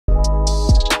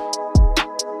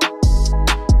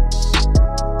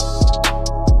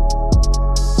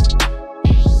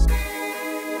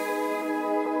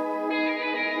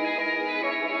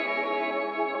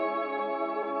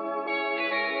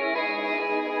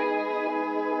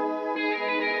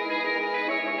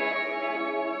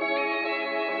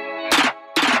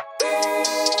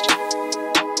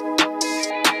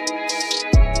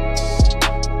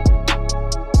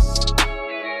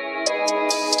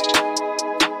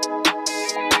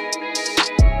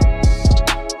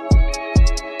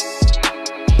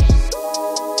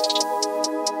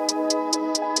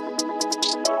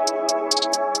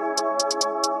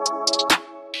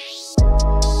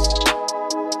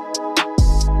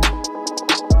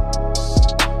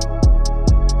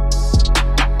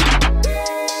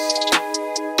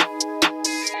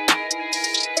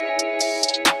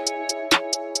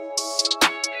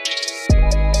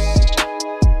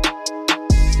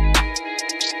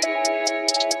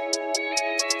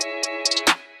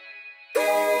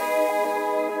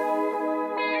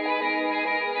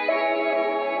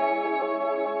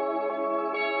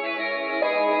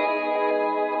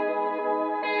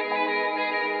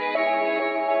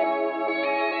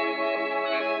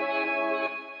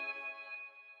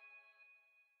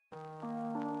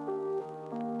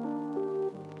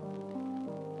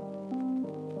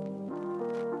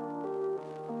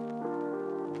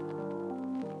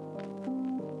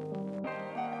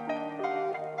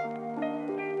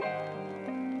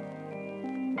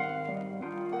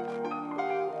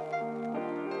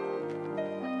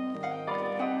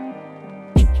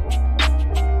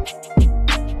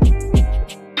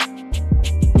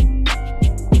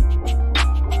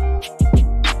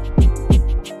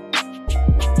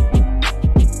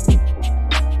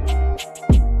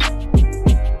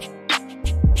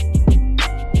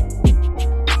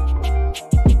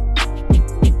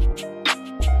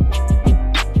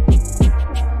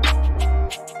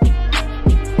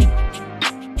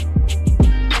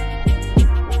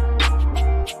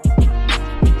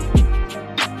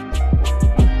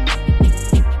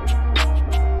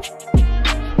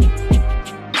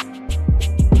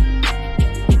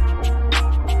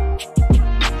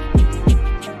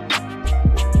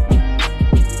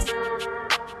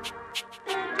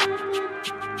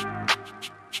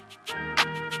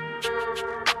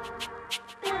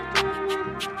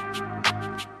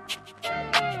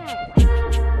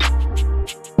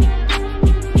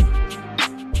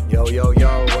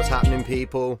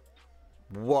people?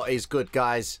 What is good,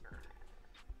 guys?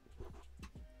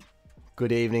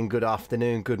 Good evening, good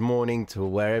afternoon, good morning to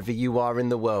wherever you are in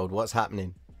the world. What's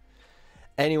happening?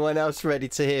 Anyone else ready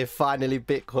to hear finally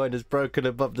Bitcoin has broken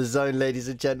above the zone, ladies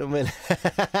and gentlemen?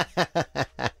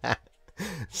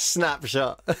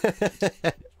 Snapshot.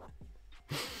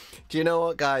 Do you know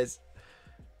what, guys?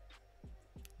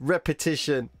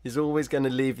 Repetition is always going to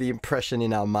leave the impression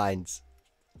in our minds.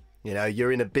 You know,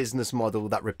 you're in a business model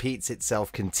that repeats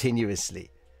itself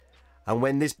continuously. And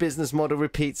when this business model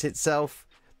repeats itself,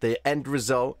 the end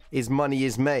result is money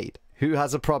is made. Who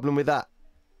has a problem with that?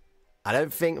 I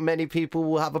don't think many people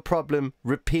will have a problem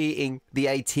repeating the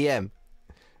ATM.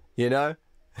 You know?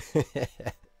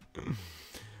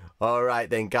 All right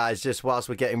then, guys, just whilst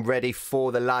we're getting ready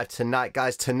for the live tonight,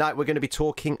 guys, tonight we're going to be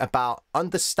talking about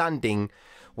understanding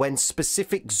when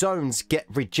specific zones get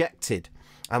rejected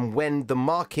and when the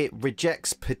market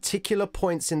rejects particular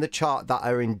points in the chart that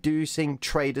are inducing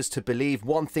traders to believe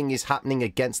one thing is happening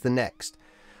against the next.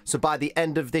 So by the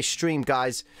end of this stream,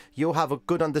 guys, you'll have a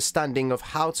good understanding of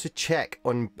how to check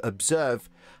and observe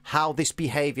how this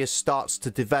behavior starts to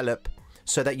develop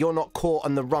so that you're not caught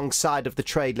on the wrong side of the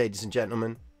trade, ladies and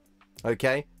gentlemen.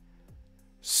 Okay?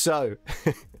 So,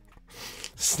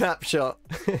 snapshot.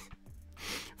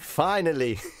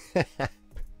 Finally.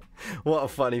 What a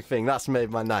funny thing. That's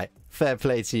made my night. Fair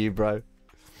play to you, bro.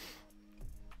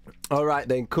 All right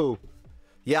then, cool.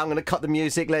 Yeah, I'm going to cut the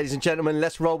music, ladies and gentlemen.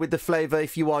 Let's roll with the flavor.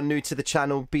 If you are new to the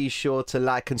channel, be sure to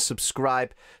like and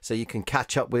subscribe so you can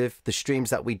catch up with the streams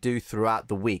that we do throughout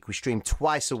the week. We stream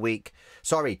twice a week.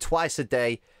 Sorry, twice a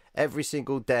day, every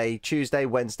single day, Tuesday,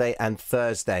 Wednesday, and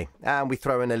Thursday. And we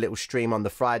throw in a little stream on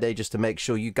the Friday just to make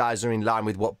sure you guys are in line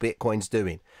with what Bitcoin's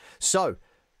doing. So,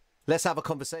 let's have a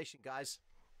conversation, guys.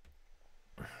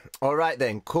 All right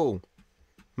then, cool.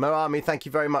 Moami, thank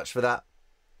you very much for that.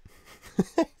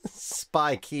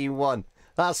 Spiky one.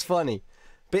 That's funny.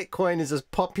 Bitcoin is as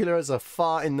popular as a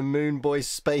fart in the Moon Boy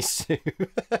spacesuit.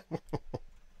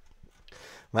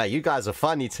 Man, you guys are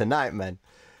funny tonight, man.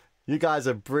 You guys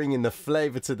are bringing the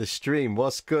flavor to the stream.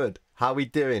 What's good? How we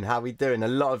doing? How we doing? A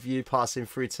lot of you passing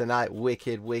through tonight.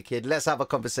 Wicked, wicked. Let's have a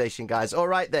conversation, guys. All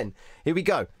right then. Here we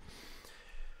go.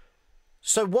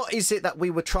 So what is it that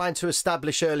we were trying to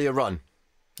establish earlier on?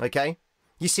 Okay.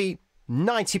 You see,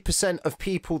 90% of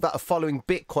people that are following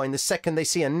Bitcoin, the second they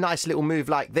see a nice little move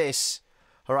like this,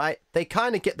 all right, they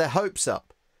kind of get their hopes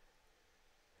up.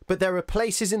 But there are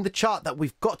places in the chart that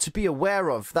we've got to be aware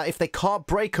of that if they can't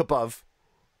break above,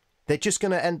 they're just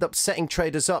going to end up setting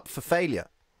traders up for failure.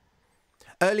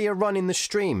 Earlier on in the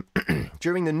stream,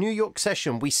 during the New York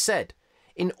session, we said,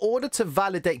 in order to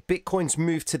validate Bitcoin's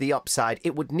move to the upside,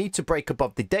 it would need to break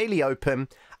above the daily open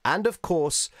and, of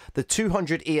course, the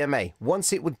 200 EMA.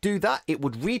 Once it would do that, it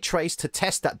would retrace to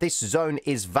test that this zone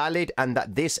is valid and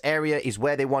that this area is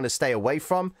where they want to stay away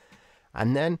from.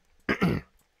 And then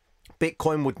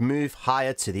Bitcoin would move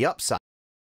higher to the upside.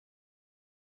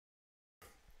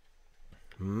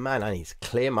 Man, I need to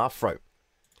clear my throat.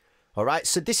 All right,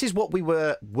 so this is what we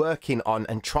were working on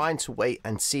and trying to wait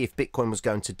and see if Bitcoin was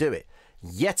going to do it.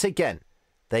 Yet again,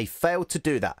 they failed to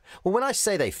do that. Well, when I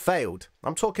say they failed,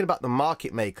 I'm talking about the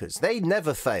market makers. They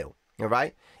never fail, all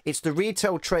right? It's the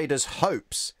retail traders'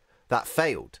 hopes that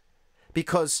failed.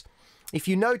 Because if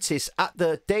you notice at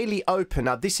the daily open,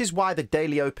 now this is why the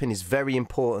daily open is very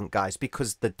important, guys,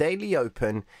 because the daily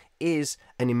open is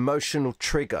an emotional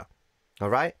trigger, all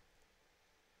right?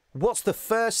 What's the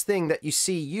first thing that you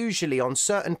see usually on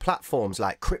certain platforms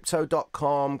like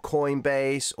crypto.com,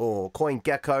 Coinbase, or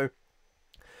CoinGecko?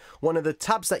 One of the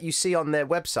tabs that you see on their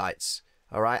websites,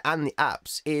 all right, and the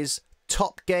apps is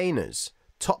top gainers,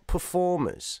 top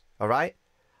performers, all right?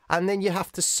 And then you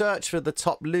have to search for the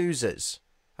top losers,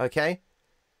 okay?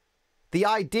 The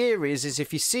idea is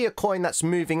if you see a coin that's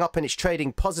moving up and it's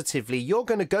trading positively, you're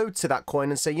going to go to that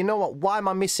coin and say, you know what, why am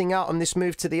I missing out on this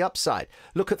move to the upside?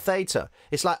 Look at Theta.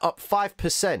 It's like up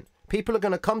 5%. People are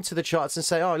going to come to the charts and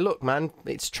say, oh, look, man,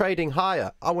 it's trading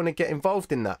higher. I want to get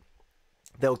involved in that.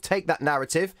 They'll take that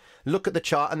narrative, look at the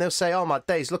chart, and they'll say, oh, my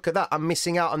days, look at that. I'm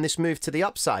missing out on this move to the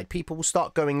upside. People will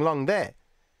start going long there.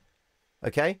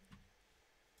 Okay?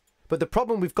 But the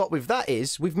problem we've got with that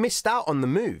is we've missed out on the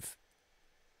move.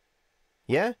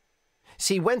 Yeah?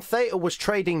 See, when Theta was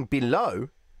trading below,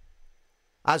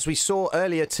 as we saw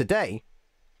earlier today,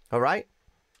 all right,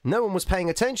 no one was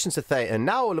paying attention to Theta.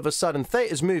 Now, all of a sudden,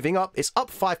 Theta's moving up. It's up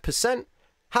 5%.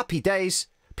 Happy days.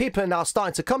 People are now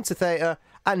starting to come to Theta,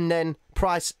 and then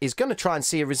price is going to try and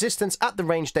see a resistance at the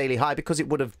range daily high because it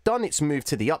would have done its move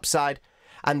to the upside.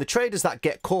 And the traders that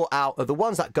get caught out are the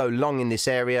ones that go long in this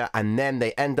area, and then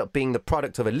they end up being the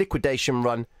product of a liquidation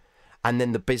run. and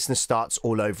then the business starts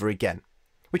all over again.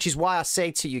 Which is why I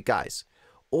say to you guys,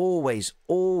 always,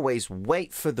 always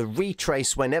wait for the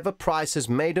retrace whenever price has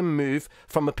made a move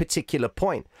from a particular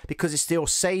point, because it's your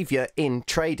savior in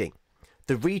trading.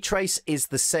 The retrace is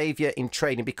the savior in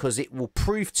trading because it will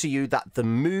prove to you that the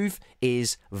move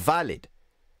is valid.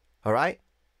 All right?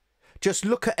 Just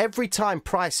look at every time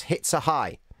price hits a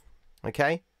high,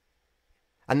 okay?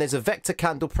 And there's a vector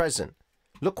candle present.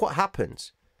 Look what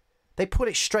happens. They pull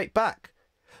it straight back.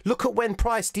 Look at when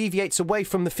price deviates away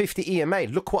from the 50 EMA.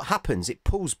 Look what happens. It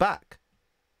pulls back.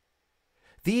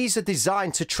 These are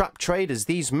designed to trap traders,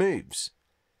 these moves.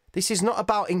 This is not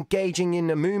about engaging in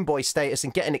the moon boy status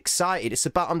and getting excited. It's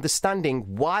about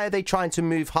understanding why are they trying to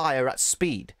move higher at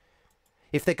speed.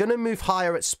 If they're going to move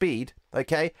higher at speed,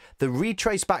 okay, the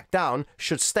retrace back down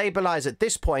should stabilize at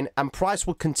this point and price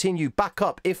will continue back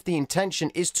up if the intention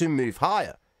is to move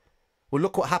higher. Well,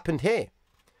 look what happened here.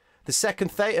 The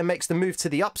second theta makes the move to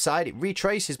the upside. It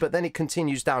retraces, but then it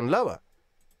continues down lower.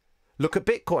 Look at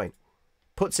Bitcoin.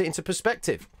 Puts it into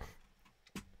perspective.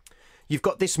 You've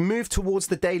got this move towards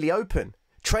the daily open.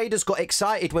 Traders got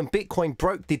excited when Bitcoin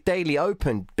broke the daily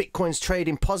open. Bitcoin's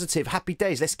trading positive. Happy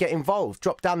days. Let's get involved.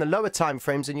 Drop down the lower time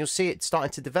frames and you'll see it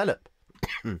starting to develop.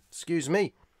 Excuse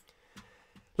me.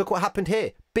 Look what happened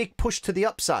here. Big push to the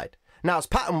upside. Now, as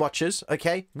pattern watchers,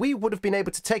 okay, we would have been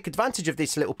able to take advantage of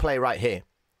this little play right here.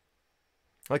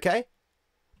 Okay?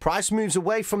 Price moves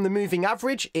away from the moving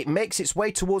average. It makes its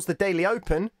way towards the daily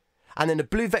open. And then a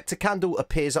blue vector candle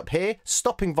appears up here.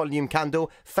 Stopping volume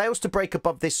candle. Fails to break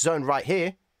above this zone right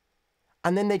here.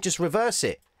 And then they just reverse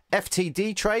it.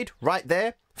 FTD trade right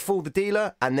there. Fool the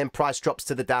dealer. And then price drops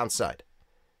to the downside.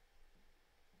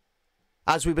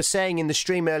 As we were saying in the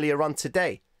stream earlier on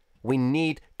today, we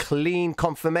need clean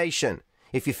confirmation.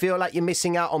 If you feel like you're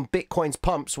missing out on Bitcoin's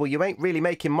pumps, well, you ain't really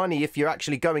making money if you're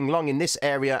actually going long in this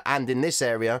area and in this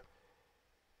area.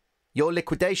 Your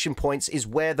liquidation points is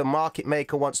where the market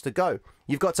maker wants to go.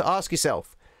 You've got to ask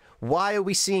yourself, why are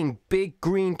we seeing big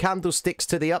green candlesticks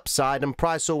to the upside and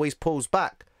price always pulls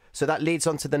back? So that leads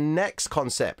on to the next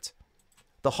concept,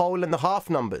 the whole and the half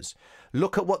numbers.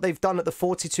 Look at what they've done at the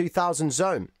 42,000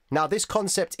 zone. Now, this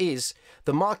concept is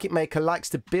the market maker likes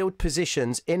to build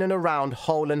positions in and around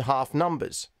whole and half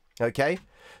numbers. Okay,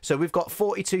 so we've got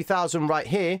 42,000 right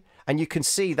here, and you can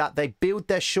see that they build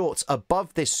their shorts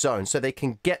above this zone so they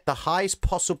can get the highest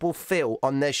possible fill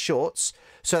on their shorts,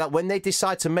 so that when they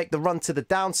decide to make the run to the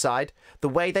downside, the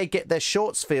way they get their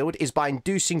shorts filled is by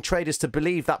inducing traders to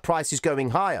believe that price is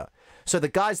going higher. So the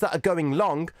guys that are going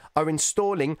long are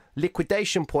installing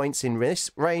liquidation points in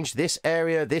this range, this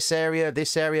area, this area,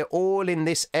 this area, all in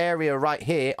this area right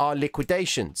here are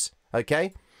liquidations.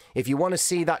 Okay, if you want to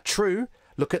see that true,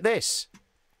 look at this.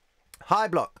 High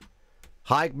block.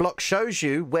 High block shows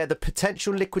you where the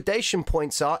potential liquidation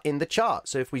points are in the chart.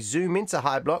 So if we zoom into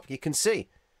high block, you can see.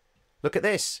 Look at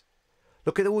this.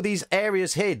 Look at all these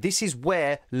areas here. This is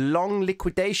where long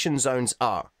liquidation zones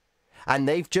are. And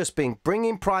they've just been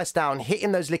bringing price down,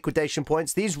 hitting those liquidation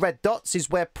points. These red dots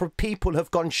is where people have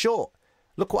gone short.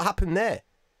 Look what happened there.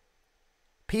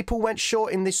 People went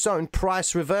short in this zone.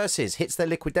 Price reverses, hits their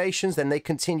liquidations, then they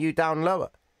continue down lower.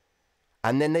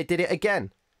 And then they did it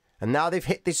again. And now they've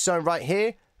hit this zone right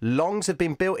here. Longs have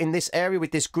been built in this area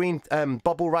with this green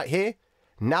bubble right here.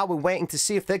 Now we're waiting to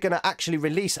see if they're going to actually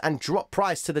release and drop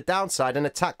price to the downside and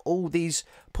attack all these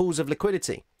pools of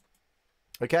liquidity.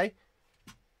 Okay?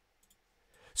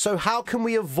 So how can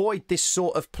we avoid this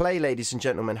sort of play, ladies and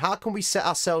gentlemen? How can we set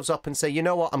ourselves up and say, you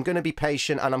know what, I'm going to be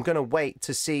patient and I'm going to wait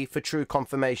to see for true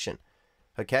confirmation?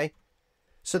 Okay?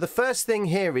 So the first thing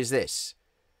here is this.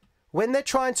 When they're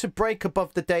trying to break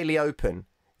above the daily open,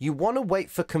 you want to wait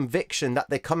for conviction that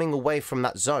they're coming away from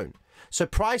that zone. So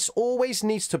price always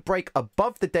needs to break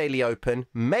above the daily open,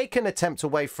 make an attempt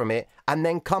away from it, and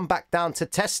then come back down to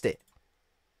test it.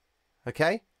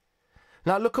 Okay?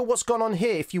 Now look at what's gone on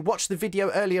here. If you watched the video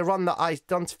earlier on that I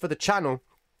done for the channel,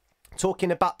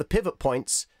 talking about the pivot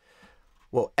points,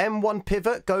 well, M1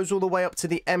 pivot goes all the way up to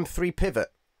the M3 pivot.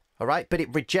 All right? But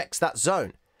it rejects that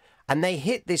zone. And they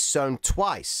hit this zone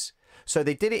twice. So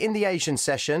they did it in the Asian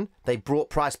session. They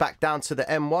brought price back down to the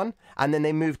M1. And then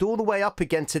they moved all the way up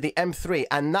again to the M3.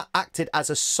 And that acted as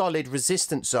a solid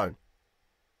resistance zone.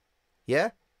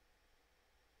 Yeah?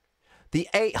 The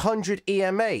 800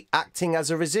 EMA acting as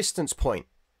a resistance point.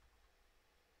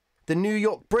 The New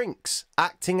York Brinks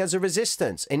acting as a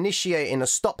resistance, initiating a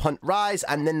stop hunt rise,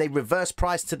 and then they reverse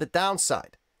price to the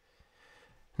downside.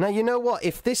 Now, you know what?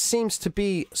 If this seems to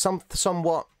be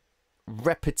somewhat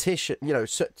repetition, you know,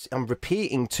 I'm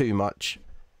repeating too much,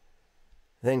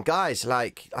 then guys,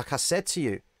 like I said to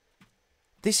you,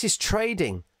 this is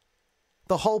trading.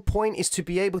 The whole point is to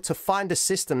be able to find a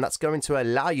system that's going to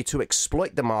allow you to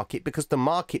exploit the market, because the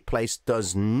marketplace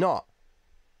does not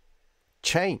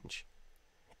change.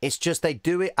 It's just they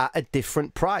do it at a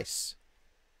different price.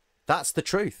 That's the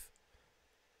truth.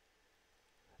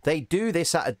 They do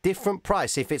this at a different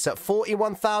price. If it's at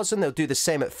 41,000, they'll do the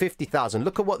same at 50,000.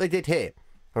 Look at what they did here,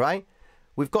 all right?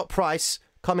 We've got price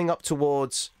coming up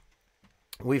towards,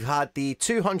 we've had the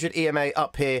 200 EMA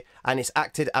up here, and it's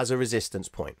acted as a resistance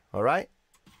point, all right?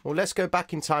 Well, let's go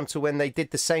back in time to when they did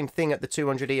the same thing at the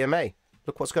 200 EMA.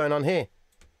 Look what's going on here.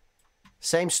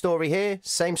 Same story here,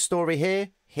 same story here,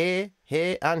 here,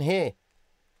 and here.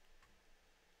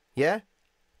 Yeah?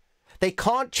 They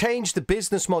can't change the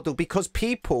business model because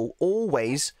people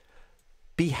always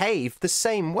behave the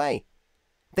same way.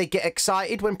 They get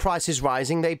excited when price is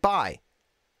rising, they buy.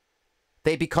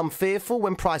 They become fearful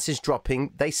when price is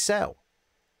dropping, they sell.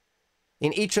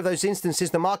 In each of those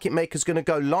instances, the market maker is going to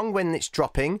go long when it's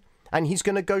dropping, and he's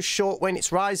going to go short when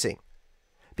it's rising.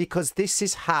 Because this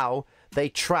is how they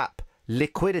trap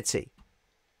liquidity.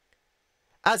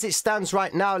 As it stands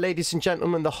right now, ladies and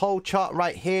gentlemen, the whole chart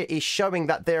right here is showing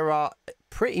that there are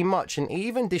pretty much an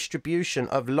even distribution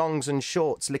of longs and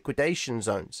shorts liquidation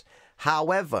zones.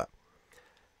 However,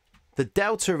 the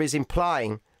delta is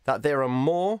implying that there are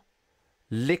more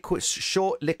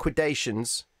short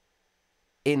liquidations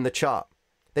in the chart.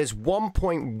 There's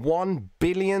 $1.1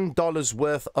 billion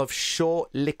worth of short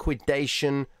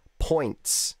liquidation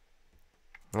points.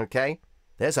 Okay?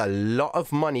 There's a lot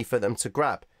of money for them to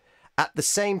grab. At the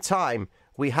same time,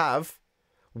 we have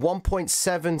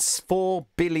 $1.74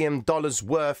 billion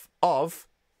worth of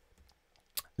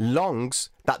longs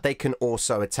that they can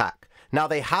also attack. Now,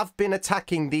 they have been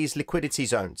attacking these liquidity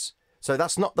zones, so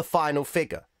that's not the final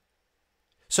figure.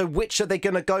 So which are they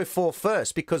going to go for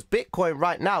first? Because Bitcoin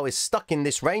right now is stuck in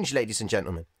this range, ladies and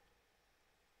gentlemen.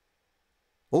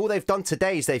 All they've done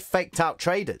today is they've faked out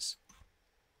traders.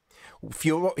 If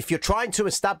you're trying to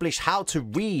establish how to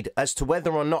read as to whether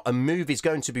or not a move is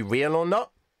going to be real or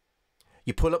not,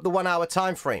 you pull up the 1 hour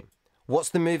time frame. What's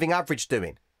the moving average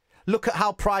doing? Look at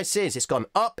how price is. It's gone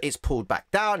up, it's pulled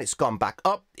back down, it's gone back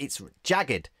up, it's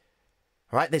jagged.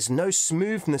 All right, there's no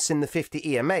smoothness in the 50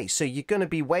 EMA, so you're going to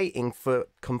be waiting for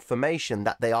confirmation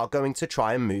that they are going to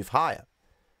try and move higher.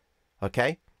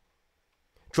 Okay?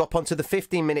 Drop onto the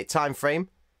 15-minute time frame,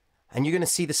 and you're going to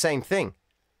see the same thing.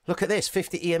 Look at this,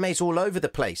 50 EMAs all over the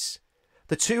place.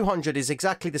 The 200 is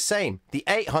exactly the same. The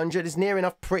 800 is near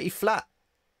enough pretty flat.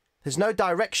 There's no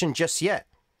direction just yet.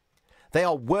 They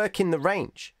are working the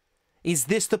range. Is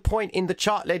this the point in the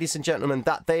chart, ladies and gentlemen,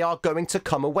 that they are going to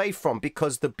come away from?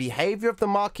 Because the behavior of the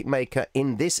market maker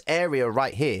in this area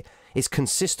right here is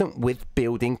consistent with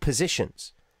building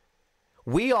positions.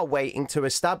 We are waiting to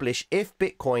establish if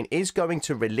Bitcoin is going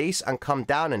to release and come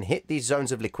down and hit these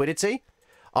zones of liquidity.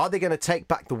 Are they going to take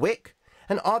back the wick?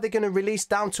 And are they going to release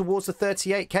down towards the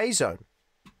 38K zone?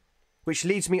 Which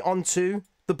leads me on to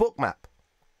the book map.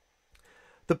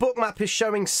 The book map is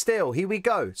showing still. Here we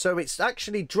go. So it's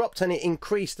actually dropped and it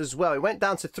increased as well. It went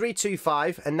down to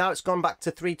 325 and now it's gone back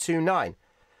to 329.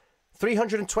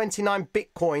 329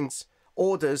 Bitcoins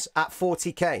orders at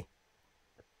 40K.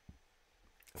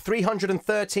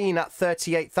 313 at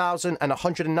 38,000 and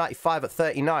 195 at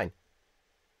 39.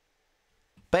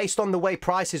 Based on the way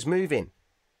price is moving.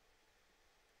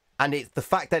 And it's the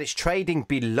fact that it's trading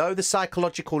below the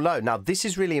psychological low. Now, this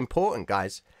is really important,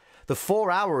 guys. The 4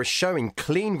 hour is showing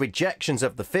clean rejections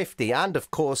of the 50 and,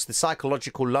 of course, the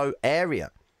psychological low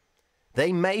area.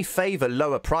 They may favor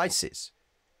lower prices.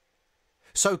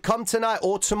 So come tonight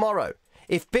or tomorrow,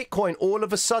 if Bitcoin all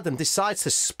of a sudden decides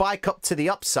to spike up to the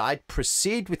upside,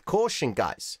 proceed with caution,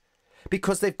 guys.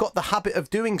 Because they've got the habit of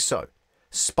doing so.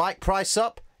 Spike price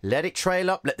up. Let it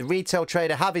trail up, let the retail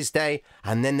trader have his day,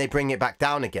 and then they bring it back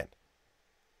down again.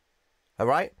 All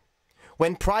right?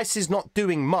 When price is not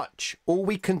doing much, all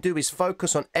we can do is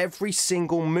focus on every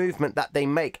single movement that they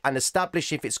make and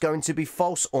establish if it's going to be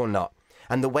false or not.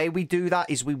 And the way we do that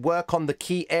is we work on the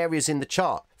key areas in the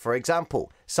chart. For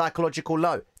example, psychological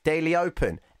low, daily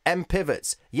open, M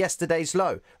pivots, yesterday's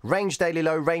low, range daily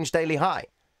low, range daily high.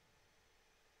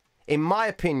 In my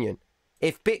opinion,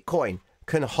 if Bitcoin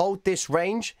can hold this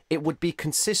range, it would be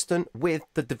consistent with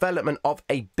the development of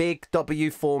a big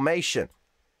W formation.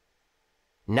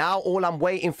 Now all I'm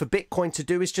waiting for Bitcoin to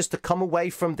do is just to come away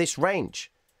from this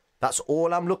range. That's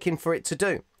all I'm looking for it to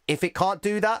do. If it can't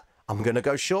do that, I'm going to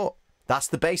go short. That's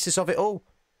the basis of it all.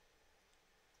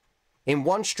 In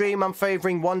one stream, I'm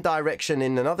favoring one direction.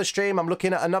 In another stream, I'm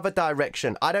looking at another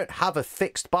direction. I don't have a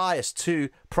fixed bias to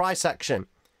price action.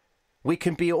 We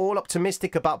can be all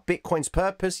optimistic about Bitcoin's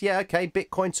purpose. Yeah, okay,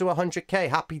 Bitcoin to 100K,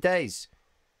 happy days.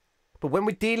 But when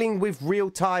we're dealing with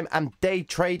real-time and day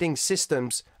trading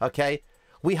systems, okay,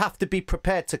 we have to be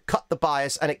prepared to cut the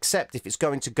bias and accept if it's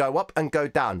going to go up and go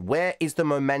down. Where is the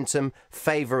momentum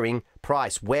favoring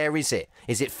price? Where is it?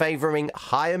 Is it favoring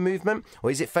higher movement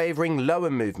or is it favoring lower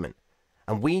movement?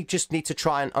 And we just need to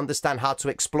try and understand how to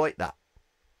exploit that.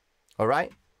 All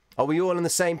right? Are we all on the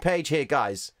same page here,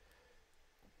 guys?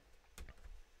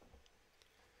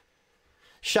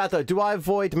 Shadow, do I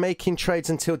avoid making trades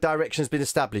until direction has been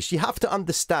established? You have to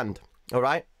understand, all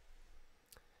right?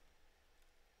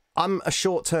 I'm a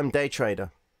short-term day trader.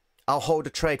 I'll hold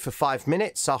a trade for 5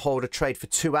 minutes. I'll hold a trade for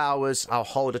 2 hours. I'll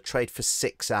hold a trade for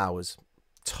 6 hours,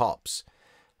 tops,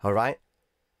 all right?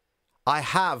 I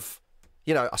have,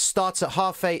 you know, I start at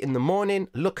 8:30 in the morning,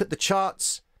 look at the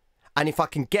charts, and if I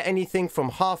can get anything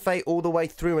from 8:30 all the way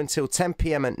through until 10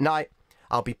 p.m. at night,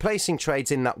 I'll be placing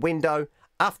trades in that window.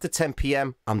 After 10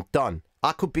 p.m., I'm done.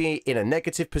 I could be in a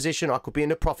negative position. I could be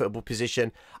in a profitable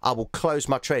position. I will close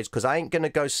my trades because I ain't going to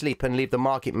go sleep and leave the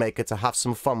market maker to have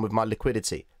some fun with my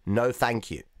liquidity. No, thank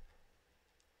you.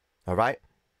 All right.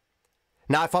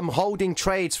 Now, if I'm holding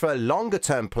trades for longer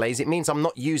term plays, it means I'm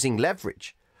not using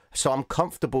leverage. So I'm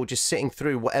comfortable just sitting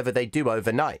through whatever they do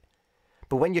overnight.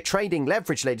 But when you're trading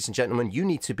leverage, ladies and gentlemen, you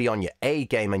need to be on your A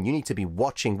game and you need to be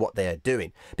watching what they're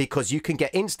doing, because you can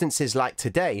get instances like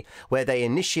today where they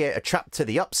initiate a trap to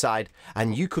the upside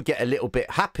and you could get a little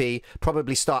bit happy,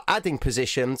 probably start adding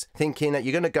positions thinking that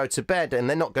you're going to go to bed and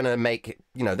they're not going to make,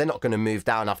 you know, they're not going to move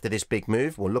down after this big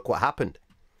move. Well, look what happened.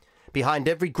 Behind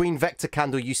every green vector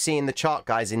candle you see in the chart,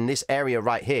 guys, in this area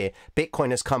right here, Bitcoin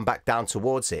has come back down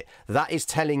towards it. That is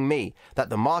telling me that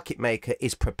the market maker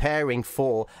is preparing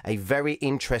for a very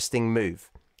interesting move,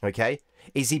 okay?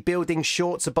 Is he building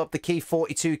shorts above the key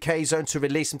 42K zone to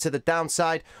release them to the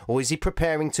downside, or is he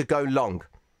preparing to go long,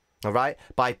 all right,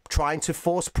 by trying to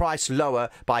force price lower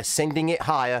by sending it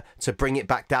higher to bring it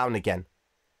back down again,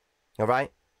 all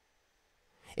right?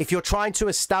 If you're trying to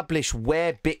establish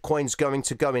where Bitcoin's going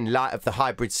to go in light of the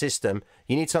hybrid system,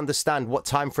 you need to understand what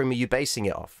time frame are you basing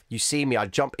it off. You see me, I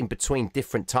jump in between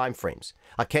different time frames.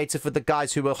 I cater for the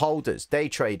guys who are holders, day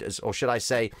traders, or should I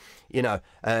say, you know,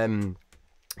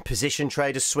 position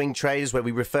traders, swing traders, where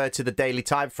we refer to the daily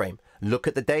time frame. Look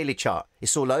at the daily chart.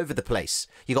 It's all over the place.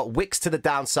 You got wicks to the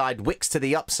downside, wicks to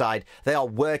the upside. They are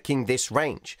working this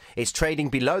range. It's trading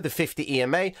below the 50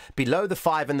 EMA, below the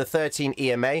 5 and the 13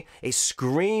 EMA. It's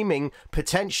screaming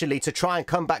potentially to try and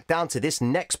come back down to this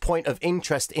next point of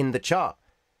interest in the chart.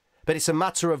 But it's a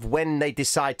matter of when they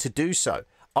decide to do so.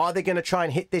 Are they going to try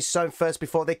and hit this zone first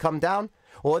before they come down?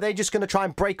 Or are they just going to try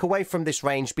and break away from this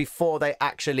range before they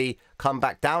actually come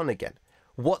back down again?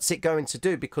 What's it going to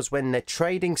do? Because when they're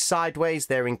trading sideways,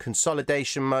 they're in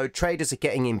consolidation mode. Traders are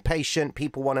getting impatient.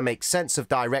 People want to make sense of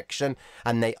direction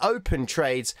and they open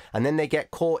trades, and then they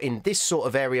get caught in this sort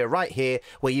of area right here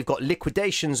where you've got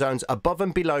liquidation zones above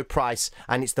and below price,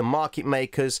 and it's the market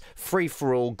makers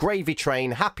free-for-all gravy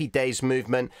train happy days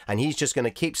movement, and he's just going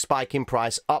to keep spiking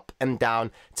price up and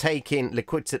down, taking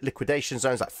liquidation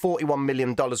zones like $41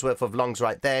 million worth of longs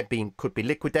right there could be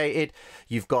liquidated.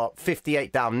 You've got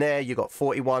 58 down there. You've got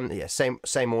 41, yeah,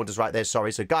 same orders right there,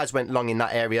 sorry. So guys went long in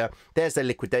that area. There's their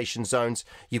liquidation zones.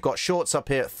 You've got shorts up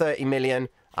here at 30 million.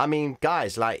 I mean,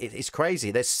 guys, like, it's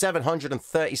crazy. There's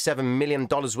 $737 million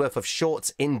worth of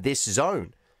shorts in this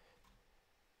zone.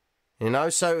 You know,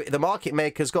 so the market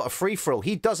maker's got a free-for-all.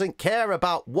 He doesn't care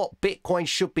about what Bitcoin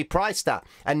should be priced at,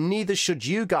 and neither should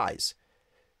you guys.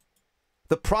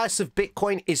 The price of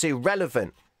Bitcoin is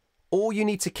irrelevant. All you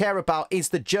need to care about is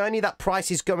the journey that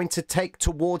price is going to take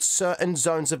towards certain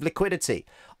zones of liquidity.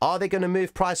 Are they going to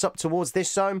move price up towards this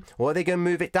zone, or are they going to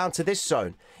move it down to this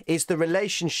zone? Is the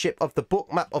relationship of the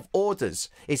book map of orders,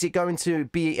 is it going to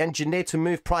be engineered to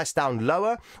move price down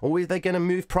lower, or are they going to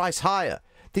move price higher?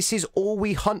 This is all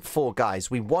we hunt for, guys.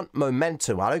 We want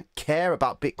momentum. I don't care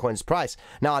about Bitcoin's price.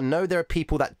 Now, I know there are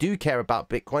people that do care about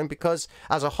Bitcoin because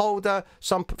as a holder,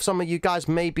 some of you guys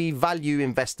may be value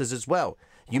investors as well.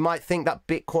 You might think that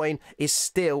Bitcoin is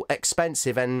still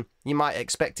expensive and you might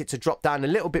expect it to drop down a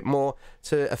little bit more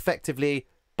to effectively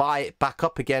buy it back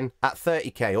up again at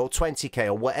 30K or 20K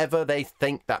or whatever they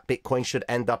think that Bitcoin should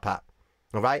end up at.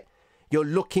 All right? You're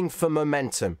looking for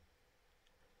momentum.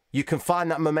 You can find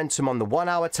that momentum on the 1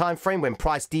 hour time frame when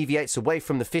price deviates away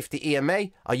from the 50 EMA.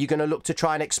 Are you going to look to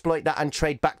try and exploit that and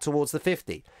trade back towards the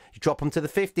 50? You drop them to the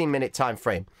 15-minute time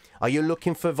frame. Are you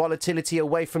looking for volatility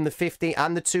away from the 50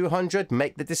 and the 200?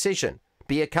 Make the decision.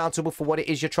 Be accountable for what it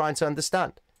is you're trying to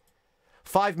understand.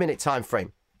 5-minute time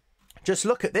frame. Just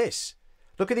look at this.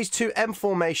 Look at these two M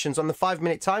formations on the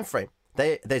 5-minute time frame.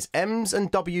 There's M's and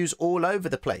W's all over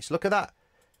the place. Look at that.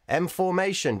 M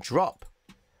formation, drop.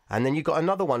 And then you got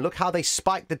another one. Look how they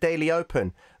spiked the daily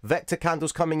open. Vector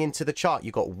candles coming into the chart.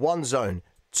 You got one zone,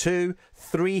 2,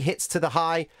 3 hits to the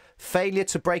high, failure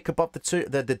to break above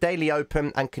the daily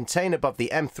open and contain above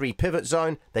the M3 pivot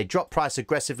zone. They drop price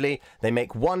aggressively. They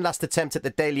make one last attempt at the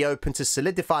daily open to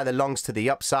solidify the longs to the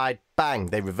upside. Bang,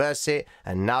 they reverse it.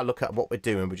 And now look at what we're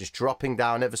doing. We're just dropping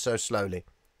down ever so slowly.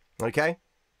 Okay?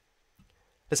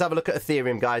 Let's have a look at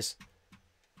Ethereum, guys.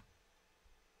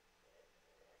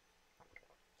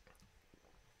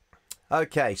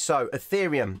 Okay, so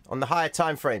Ethereum on the higher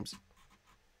time frames.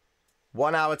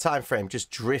 1 hour time frame,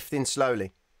 just drifting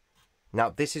slowly. Now,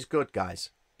 this is good, guys.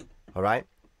 All right?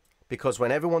 Because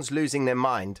when everyone's losing their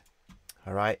mind,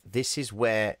 all right, this is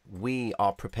where we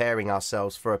are preparing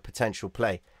ourselves for a potential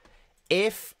play.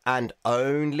 If and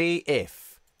only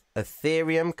if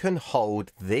Ethereum can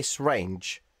hold this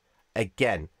range,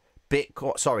 again,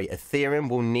 Ethereum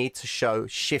will need to show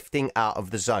shifting out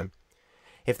of the zone.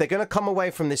 If they're going to come away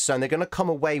from this zone, they're going to come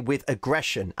away with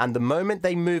aggression. And the moment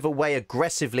they move away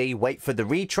aggressively, wait for the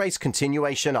retrace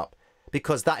continuation up.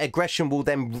 Because that aggression will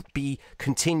then be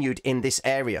continued in this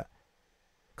area.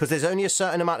 Because there's only a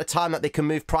certain amount of time that they can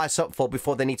move price up for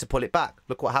before they need to pull it back.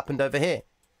 Look what happened over here.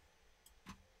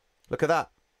 Look at that.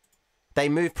 They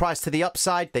move price to the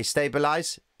upside. They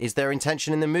stabilize. Is there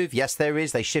intention in the move? Yes, there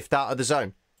is. They shift out of the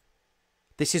zone.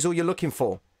 This is all you're looking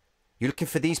for. You're looking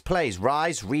for these plays.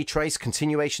 Rise, retrace,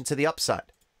 continuation to the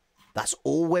upside. That's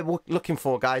all we're looking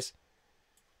for, guys.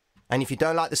 And if you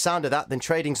don't like the sound of that, then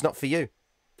trading's not for you.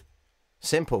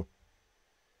 Simple.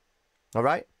 All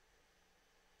right?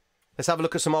 Let's have a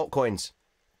look at some altcoins.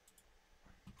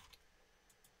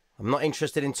 I'm not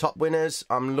interested in top winners.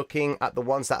 I'm looking at the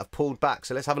ones that have pulled back.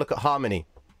 So let's have a look at Harmony.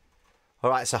 All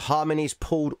right, so Harmony's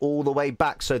pulled all the way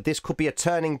back. So this could be a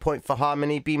turning point for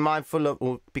Harmony. Be mindful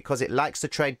of, because it likes to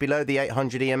trade below the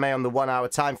 800 EMA on the 1 hour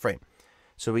time frame.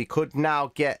 So we could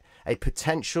now get a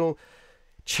potential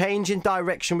change in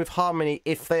direction with Harmony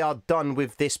if they are done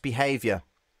with this behavior.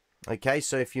 Okay,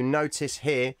 so if you notice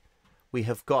here, we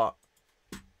have got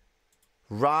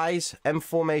rise, M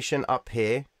formation up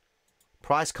here.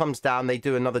 Price comes down, they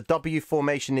do another W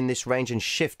formation in this range and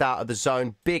shift out of the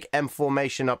zone. Big M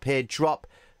formation up here, drop,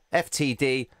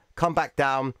 FTD, come back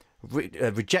down,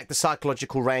 reject the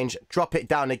psychological range, drop it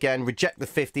down again, reject the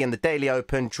 50 and the daily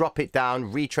open, drop it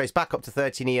down, retrace back up to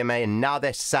 13 EMA, and now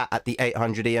they're sat at the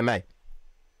 800 EMA.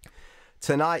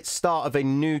 Tonight, start of a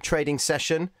new trading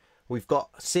session. We've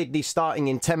got Sydney starting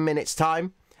in 10 minutes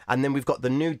time. And then we've got the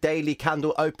new daily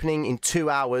candle opening in 2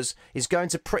 hours. Is going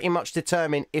to pretty much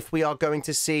determine if we are going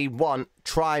to see one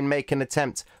try and make an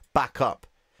attempt back up.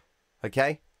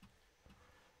 Okay.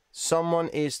 Someone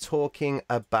is talking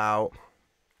about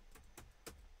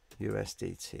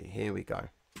USDT. Here we go.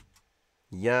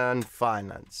 Yearn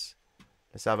Finance.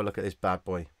 Let's have a look at this bad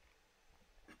boy.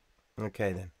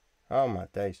 Okay then. Oh my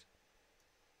days.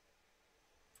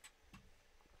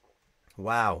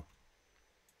 Wow.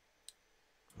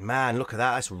 Man, look at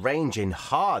that. That's ranging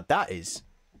hard. That is.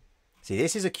 See,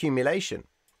 this is accumulation.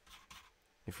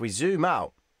 If we zoom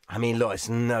out, I mean, look, it's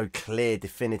no clear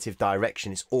definitive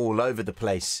direction. It's all over the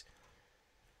place.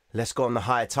 Let's go on the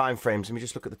higher time frames. Let me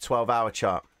just look at the 12-hour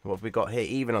chart. What have we got here?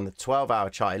 Even on the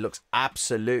 12-hour chart, it looks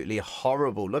absolutely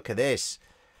horrible. Look at this.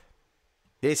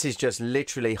 This is just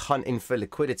literally hunting for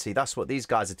liquidity. That's what these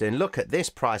guys are doing. Look at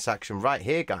this price action right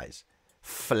here, guys.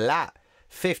 Flat.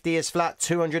 50 is flat,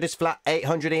 200 is flat,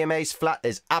 800 EMA is flat.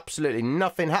 There's absolutely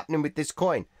nothing happening with this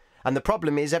coin. And the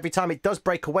problem is every time it does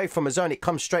break away from a zone, it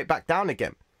comes straight back down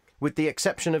again. With the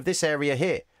exception of this area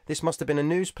here. This must have been a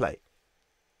news play.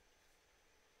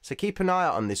 So keep an eye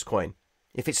out on this coin.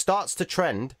 If it starts to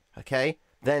trend, okay,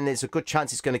 then there's a good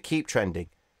chance it's going to keep trending.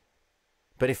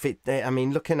 But if it, I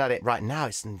mean, looking at it right now,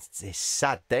 it's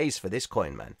sad days for this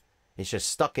coin, man. It's just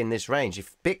stuck in this range.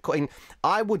 If Bitcoin,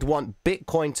 I would want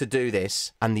Bitcoin to do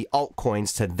this and the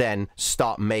altcoins to then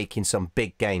start making some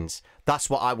big gains. That's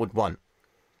what I would want.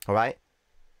 All right.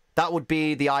 That would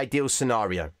be the ideal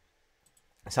scenario.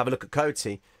 Let's have a look at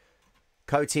Coty.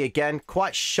 Coty again,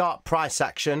 quite sharp price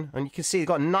action. And you can see they've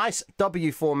got a nice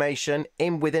W formation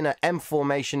in within an M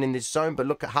formation in this zone. But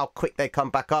look at how quick they come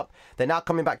back up. They're now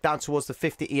coming back down towards the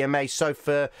 50 EMA. So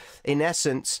for, in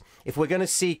essence, if we're going to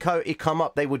see Coty come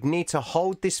up, they would need to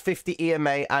hold this 50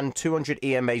 EMA and 200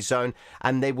 EMA zone.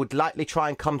 And they would likely try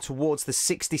and come towards the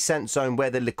 60-cent zone where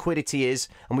the liquidity is.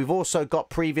 And we've also got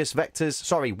previous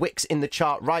wicks in the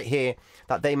chart right here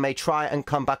that they may try and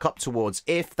come back up towards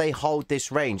if they hold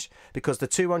this range, because the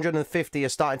 250 are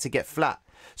starting to get flat.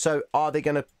 So are they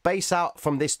going to base out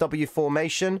from this W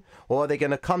formation, or are they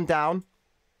going to come down,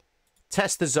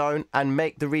 test the zone and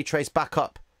make the retrace back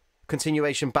up?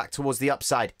 continuation back towards the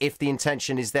upside if the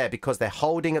intention is there, because they're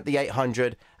holding at the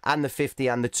 800 and the 50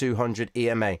 and the 200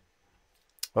 EMA.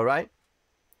 All right.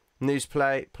 News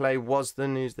play was the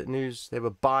news that they were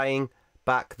buying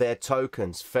back their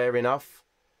tokens. Fair enough.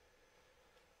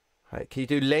 All right, can you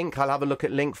do link? I'll have a look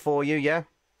at link for you. Yeah.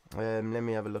 Let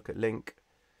me have a look at link.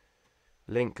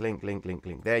 Link.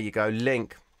 There you go.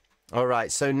 Link. All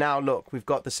right. So now look, we've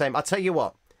got the same. I'll tell you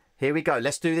what. Here we go.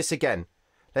 Let's do this again.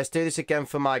 Let's do this again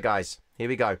for my guys. Here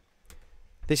we go.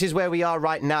 This is where we are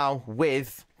right now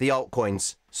with the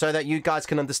altcoins, so that you guys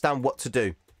can understand what to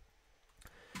do.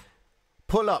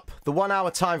 Pull up the 1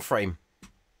 hour time frame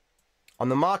on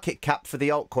the market cap for the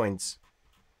altcoins.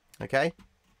 Okay.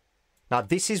 Now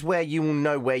this is where you will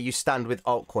know where you stand with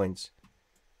altcoins.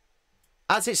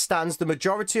 As it stands, the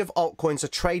majority of altcoins are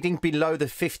trading below the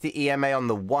 50 EMA on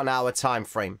the 1 hour time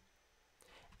frame.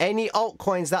 Any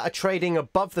altcoins that are trading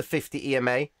above the 50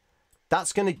 EMA,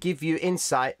 that's going to give you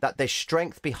insight that there's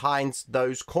strength behind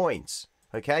those coins.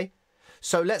 Okay.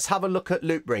 So let's have a look at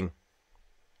Loopring.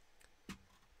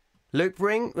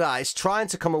 Loopring, it's trying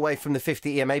to come away from the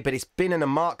 50 EMA, but it's been in a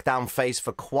markdown phase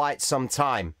for quite some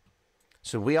time.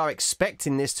 So we are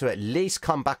expecting this to at least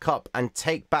come back up and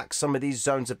take back some of these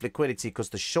zones of liquidity, because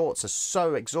the shorts are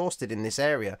so exhausted in this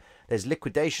area. There's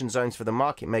liquidation zones for the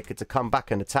market maker to come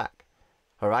back and attack.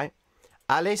 All right.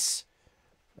 Alice,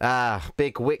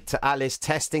 big wick to Alice,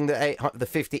 testing the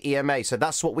 50 EMA. So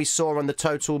that's what we saw on the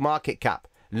total market cap.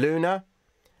 Luna,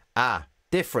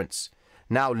 difference.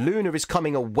 Now, Luna is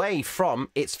coming away from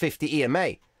its 50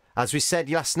 EMA. As we said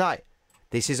last night,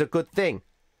 this is a good thing,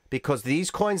 because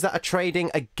these coins that are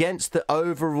trading against the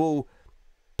overall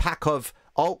pack of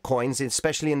altcoins,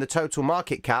 especially in the total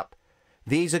market cap,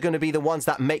 these are going to be the ones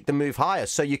that make the move higher.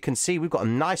 So you can see we've got a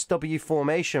nice W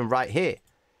formation right here.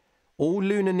 All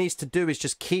Luna needs to do is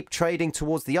just keep trading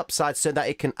towards the upside so that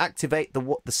it can activate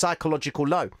the psychological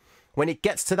low. When it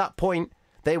gets to that point,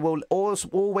 there will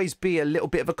always be a little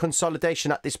bit of a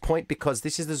consolidation at this point, because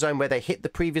this is the zone where they hit the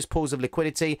previous pools of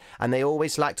liquidity, and they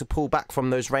always like to pull back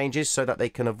from those ranges so that they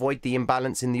can avoid the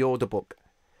imbalance in the order book.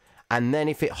 And then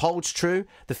if it holds true,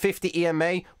 the 50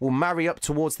 EMA will marry up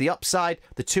towards the upside.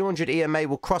 The 200 EMA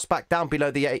will cross back down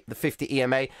below the 50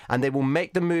 EMA, and they will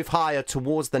make the move higher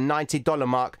towards the $90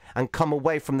 mark and come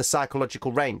away from the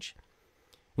psychological range.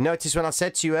 You notice when I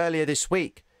said to you earlier this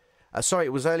week, sorry,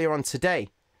 it was earlier on today,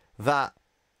 that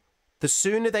the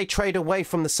sooner they trade away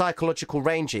from the psychological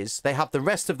ranges, they have the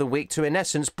rest of the week to, in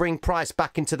essence, bring price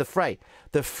back into the fray.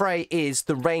 The fray is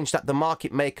the range that the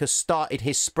market maker started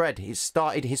his spread, he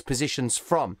started his positions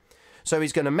from. So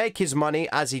he's going to make his money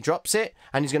as he drops it,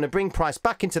 and he's going to bring price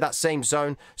back into that same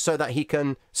zone so that he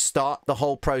can start the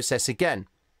whole process again.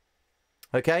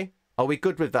 Okay? Are we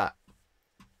good with that?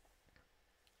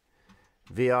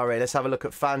 VRA, let's have a look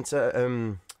at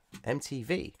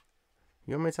MTV.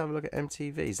 You want me to have a look at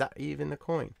MTV? Is that even a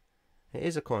coin? It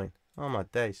is a coin. Oh my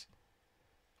days.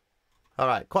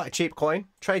 Alright, quite a cheap coin.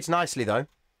 Trades nicely though.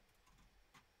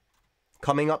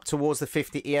 Coming up towards the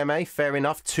 50 EMA. Fair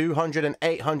enough. 200 and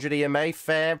 800 EMA.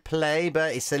 Fair play,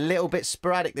 but it's a little bit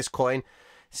sporadic, this coin.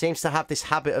 Seems to have this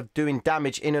habit of doing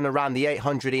damage in and around the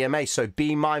 800 EMA. So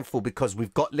be mindful, because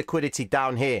we've got liquidity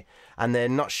down here, and they're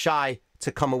not shy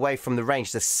to come away from the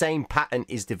range. The same pattern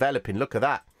is developing. Look at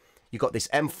that. You've got this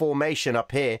M formation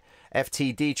up here,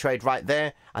 FTD trade right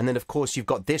there, and then of course you've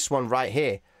got this one right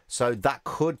here. So that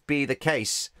could be the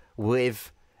case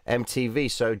with MTV,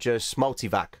 so just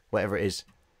multivac, whatever it is.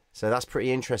 So that's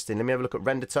pretty interesting. Let me have a look at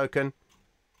render token.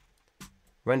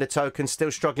 Render token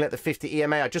still struggling at the 50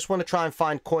 EMA. I just want to try and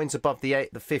find coins above the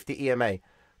 50 EMA.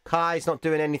 Kai's not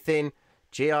doing anything.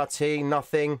 GRT,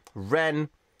 nothing. Ren,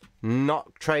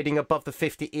 not trading above the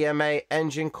 50 EMA.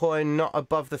 Engine coin, not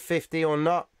above the 50 or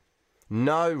not.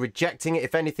 No, rejecting it.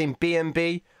 If anything,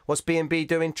 BNB. What's BNB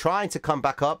doing? Trying to come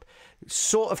back up.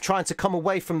 Sort of trying to come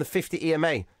away from the 50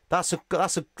 EMA. That's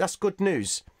good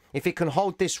news. If it can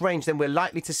hold this range, then we're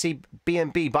likely to see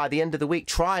BNB by the end of the week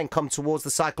try and come towards the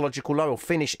psychological low or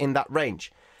finish in that range.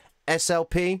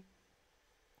 SLP.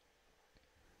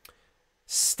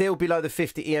 Still below the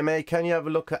 50 EMA. Can you have a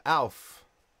look at ALF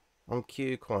on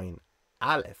Qcoin?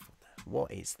 Aleph.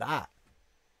 What is that?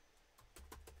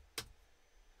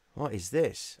 What is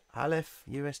this? Aleph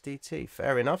USDT.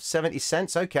 Fair enough. 70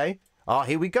 cents. Okay.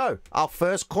 Here we go. Our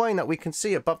first coin that we can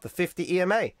see above the 50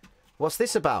 EMA. What's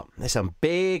this about? There's some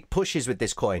big pushes with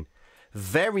this coin.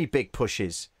 Very big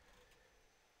pushes.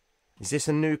 Is this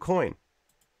a new coin?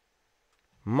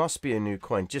 Must be a new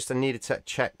coin. Just I needed to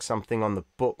check something on the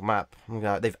book map.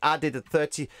 They've added a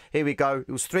 30. Here we go.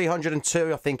 It was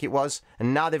 302, I think it was.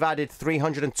 And now they've added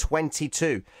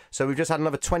 322. So we've just had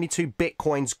another 22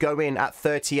 Bitcoins go in at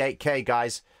 38k,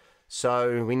 guys.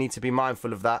 So we need to be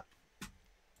mindful of that.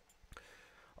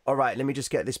 All right, let me just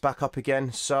get this back up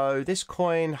again. So this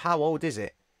coin, how old is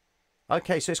it?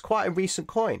 Okay, so it's quite a recent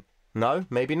coin. No,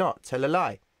 maybe not. Tell a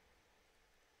lie.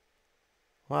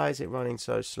 Why is it running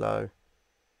so slow?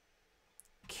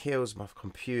 Kills my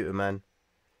computer, man.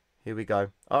 Here we go.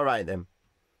 All right, then.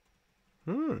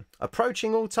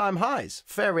 Approaching all-time highs.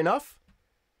 Fair enough.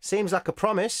 Seems like a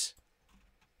promise.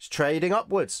 It's trading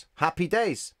upwards. Happy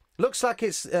days. Looks like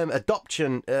it's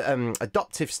adoptive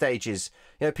stages.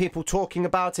 You know, people talking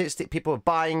about it. People are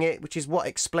buying it, which is what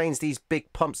explains these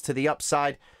big pumps to the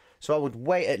upside. So I would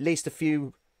wait at least a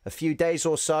few days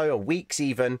or so, or weeks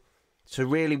even, to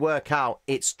really work out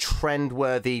its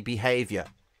trend-worthy behavior.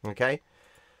 Okay.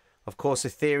 Of course,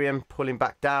 Ethereum pulling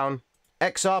back down.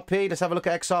 XRP, let's have a look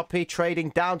at XRP trading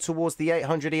down towards the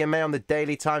 800 EMA on the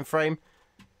daily time frame.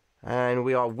 And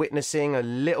we are witnessing a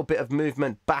little bit of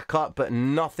movement back up, but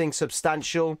nothing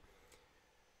substantial.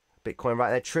 Bitcoin right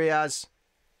there, Trias.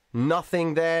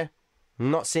 Nothing there.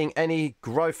 Not seeing any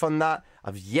growth on that.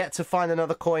 I've yet to find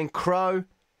another coin. Crow.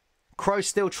 Crow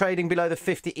still trading below the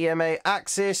 50 EMA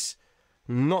axis.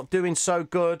 Not doing so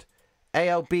good.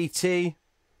 ALBT.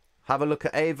 Have a look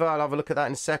at Ava. I'll have a look at that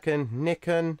in a second.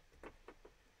 Nikon.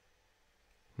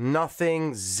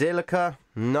 Nothing. Zilliqa.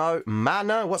 No.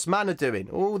 Mana. What's Mana doing?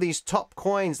 All these top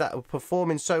coins that are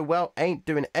performing so well ain't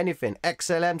doing anything.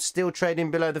 XLM still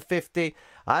trading below the 50.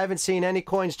 I haven't seen any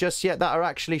coins just yet that are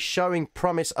actually showing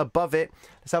promise above it.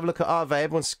 Let's have a look at Aave.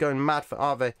 Everyone's going mad for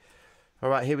Aave. All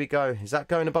right, here we go. Is that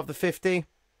going above the 50?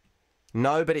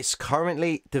 No, but it's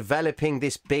currently developing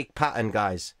this big pattern,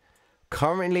 guys.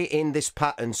 Currently in this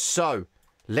pattern. So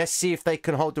let's see if they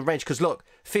can hold the range. Because look,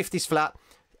 50's flat.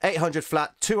 800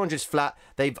 flat, 200's flat.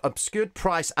 They've obscured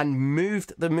price and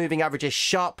moved the moving averages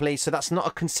sharply. So that's not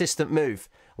a consistent move.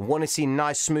 I want to see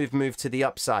nice smooth move to the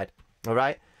upside. All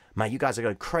right. Man, you guys are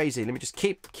going crazy. Let me just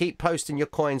keep posting your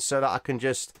coins so that I can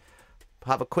just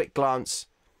have a quick glance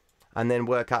and then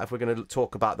work out if we're going to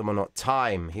talk about them or not.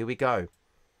 Time. Here we go.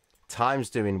 Time's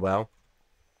doing well.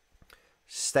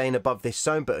 Staying above this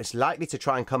zone, but it's likely to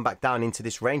try and come back down into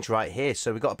this range right here.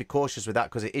 So we've got to be cautious with that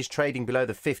because it is trading below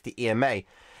the 50 EMA.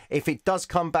 If it does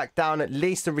come back down, at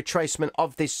least a retracement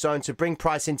of this zone to bring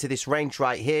price into this range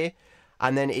right here.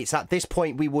 And then it's at this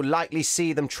point we will likely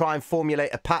see them try and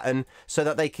formulate a pattern so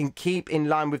that they can keep in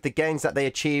line with the gains that they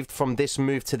achieved from this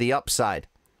move to the upside.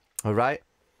 All right.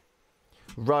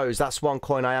 Rose, that's one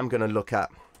coin I am going to look at.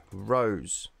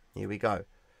 Rose. Here we go.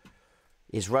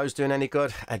 Is Rose doing any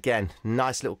good? Again,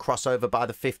 nice little crossover by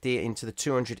the 50 into the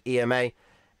 200 EMA.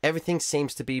 Everything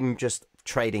seems to be just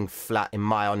trading flat in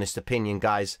my honest opinion,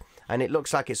 guys. And it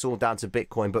looks like it's all down to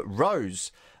Bitcoin. But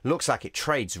Rose looks like it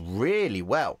trades really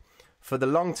well. For the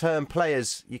long-term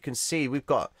players, you can see we've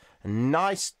got a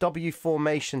nice W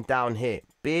formation down here.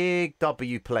 Big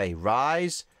W play.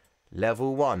 Rise,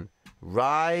 level 1.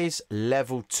 Rise,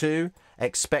 level 2.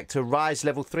 Expect a rise,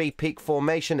 level 3 peak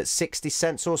formation at 60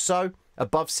 cents or so.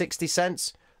 Above 60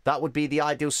 cents, that would be the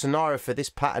ideal scenario for this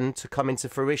pattern to come into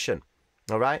fruition.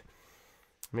 All right.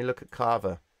 Let me look at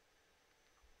Carver.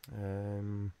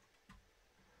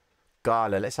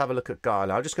 Gala. Let's have a look at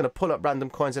Gala. I'm just going to pull up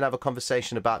random coins and have a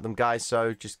conversation about them, guys.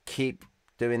 So just keep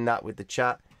doing that with the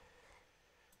chat.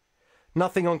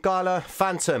 Nothing on Gala.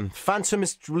 Phantom. Phantom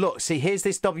is, look, see, here's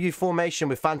this W formation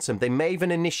with Phantom. They may even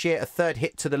initiate a third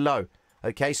hit to the low.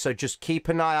 Okay, so just keep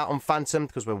an eye out on Phantom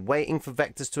because we're waiting for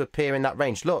vectors to appear in that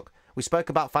range. Look, we spoke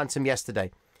about Phantom yesterday.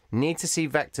 Need to see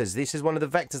vectors. This is one of the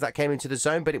vectors that came into the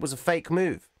zone, but it was a fake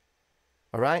move.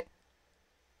 All right?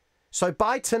 So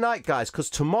buy tonight, guys, because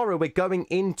tomorrow we're going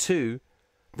into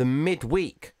the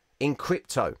midweek in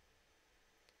crypto.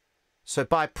 So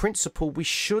by principle, we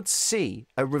should see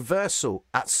a reversal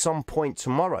at some point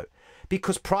tomorrow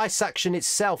because price action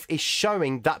itself is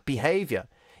showing that behavior.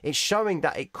 It's showing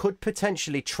that it could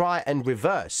potentially try and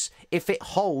reverse if it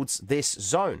holds this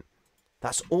zone.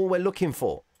 That's all we're looking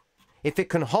for. If it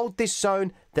can hold this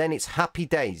zone, then it's happy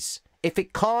days. If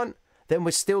it can't, then we're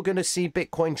still going to see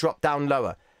Bitcoin drop down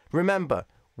lower. Remember,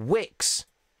 wicks,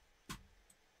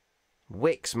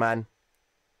 man,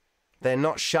 they're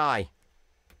not shy.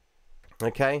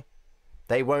 Okay?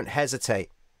 They won't hesitate.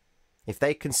 If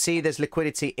they can see there's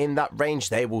liquidity in that range,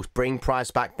 they will bring price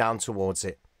back down towards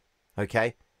it.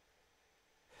 Okay?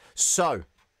 So,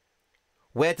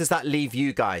 where does that leave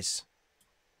you guys?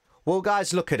 Well,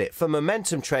 guys, look at it. For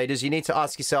momentum traders, you need to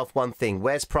ask yourself one thing.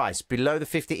 Where's price? Below the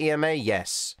 50 EMA?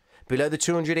 Yes. Below the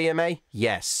 200 EMA?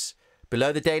 Yes.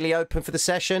 Below the daily open for the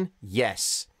session?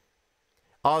 Yes.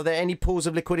 Are there any pools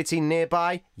of liquidity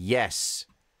nearby? Yes.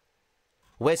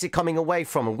 Where's it coming away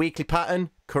from? A weekly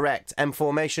pattern? Correct. M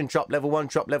formation, drop level 1,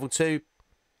 drop level 2.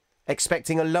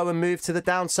 Expecting a lower move to the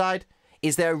downside?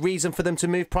 Is there a reason for them to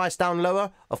move price down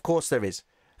lower? Of course there is.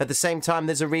 At the same time,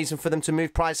 there's a reason for them to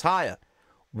move price higher.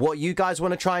 What you guys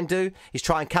want to try and do is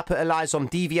try and capitalize on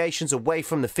deviations away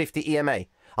from the 50 EMA.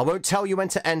 I won't tell you when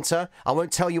to enter. I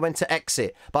won't tell you when to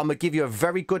exit. But I'm going to give you a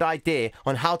very good idea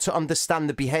on how to understand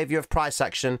the behavior of price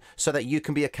action so that you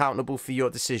can be accountable for your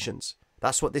decisions.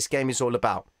 That's what this game is all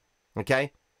about.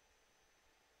 Okay?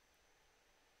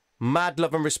 Mad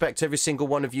love and respect to every single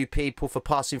one of you people for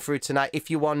passing through tonight. If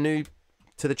you are new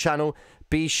to the channel,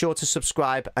 be sure to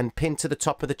subscribe, and pinned to the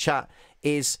top of the chat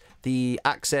is the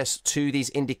access to these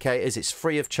indicators. It's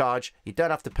free of charge. You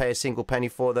don't have to pay a single penny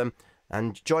for them.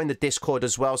 And join the Discord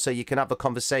as well so you can have a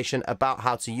conversation about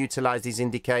how to utilize these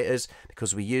indicators,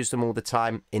 because we use them all the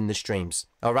time in the streams.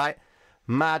 All right?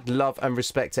 Mad love and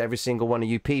respect to every single one of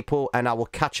you people, and I will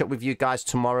catch up with you guys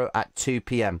tomorrow at 2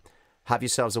 p.m. Have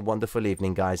yourselves a wonderful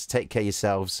evening, guys. Take care of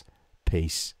yourselves.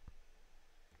 Peace.